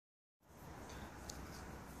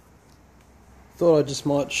Thought I just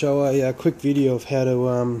might show a quick video of how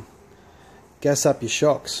to gas up your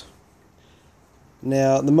shocks.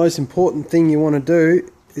 Now, the most important thing you want to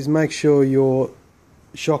do is make sure your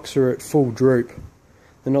shocks are at full droop.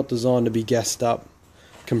 They're not designed to be gassed up,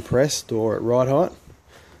 compressed, or at ride height.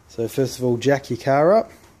 So first of all, jack your car up,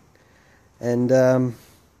 and yeah,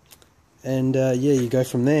 you go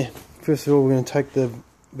from there. First of all, we're going to take the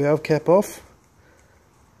valve cap off.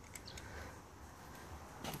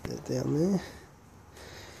 Get down there.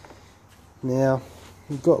 Now,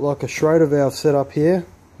 we've got like a Schroeder valve set up here,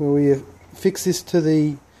 where we fix this to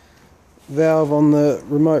the valve on the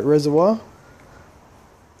remote reservoir.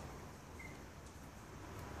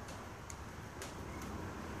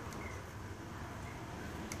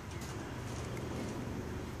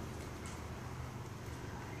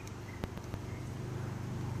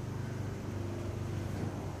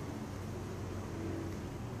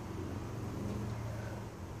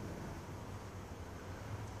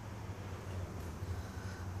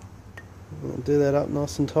 Do that up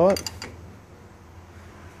nice and tight.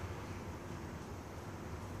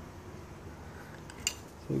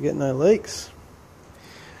 So we get no leaks.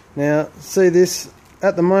 Now, see this,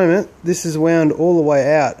 at the moment, this is wound all the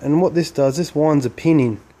way out, and what this does, this winds a pin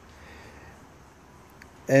in.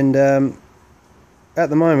 And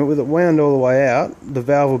at the moment, with it wound all the way out, the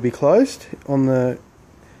valve will be closed on the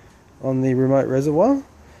remote reservoir,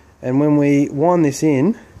 and when we wind this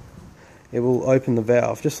in, it will open the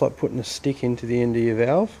valve, just like putting a stick into the end of your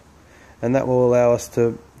valve, and that will allow us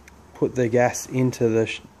to put the gas into the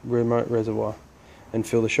remote reservoir and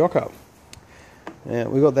fill the shock up. Now,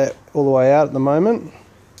 we've got that all the way out at the moment.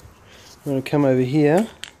 I'm going to come over here,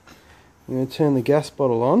 I'm going to turn the gas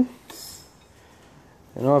bottle on,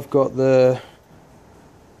 and I've got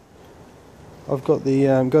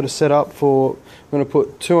it set up for, I'm going to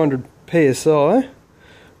put 200 psi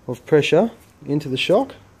of pressure into the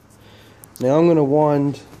shock. Now I'm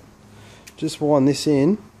going to just wind this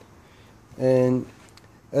in, and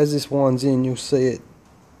as this winds in, you'll see it,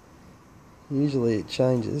 usually it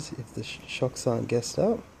changes if the shocks aren't gassed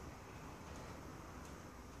up.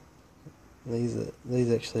 These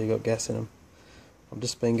actually got gas in them. I've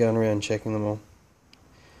just been going around checking them all.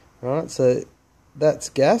 Right, so that's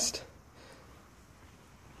gassed.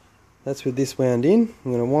 That's with this wound in.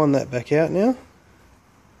 I'm going to wind that back out now.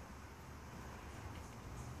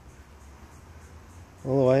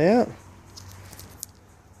 All the way out.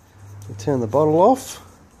 We'll turn the bottle off.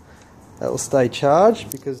 That will stay charged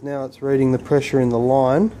because now it's reading the pressure in the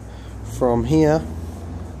line from here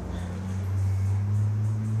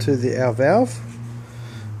to our valve.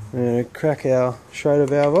 We're going to crack our Schroeder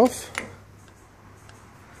valve off.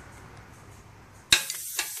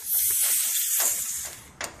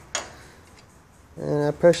 And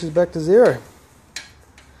our pressure's back to 0.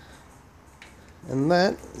 And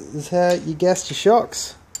that is how you gas your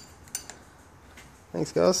shocks.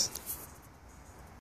 Thanks, guys.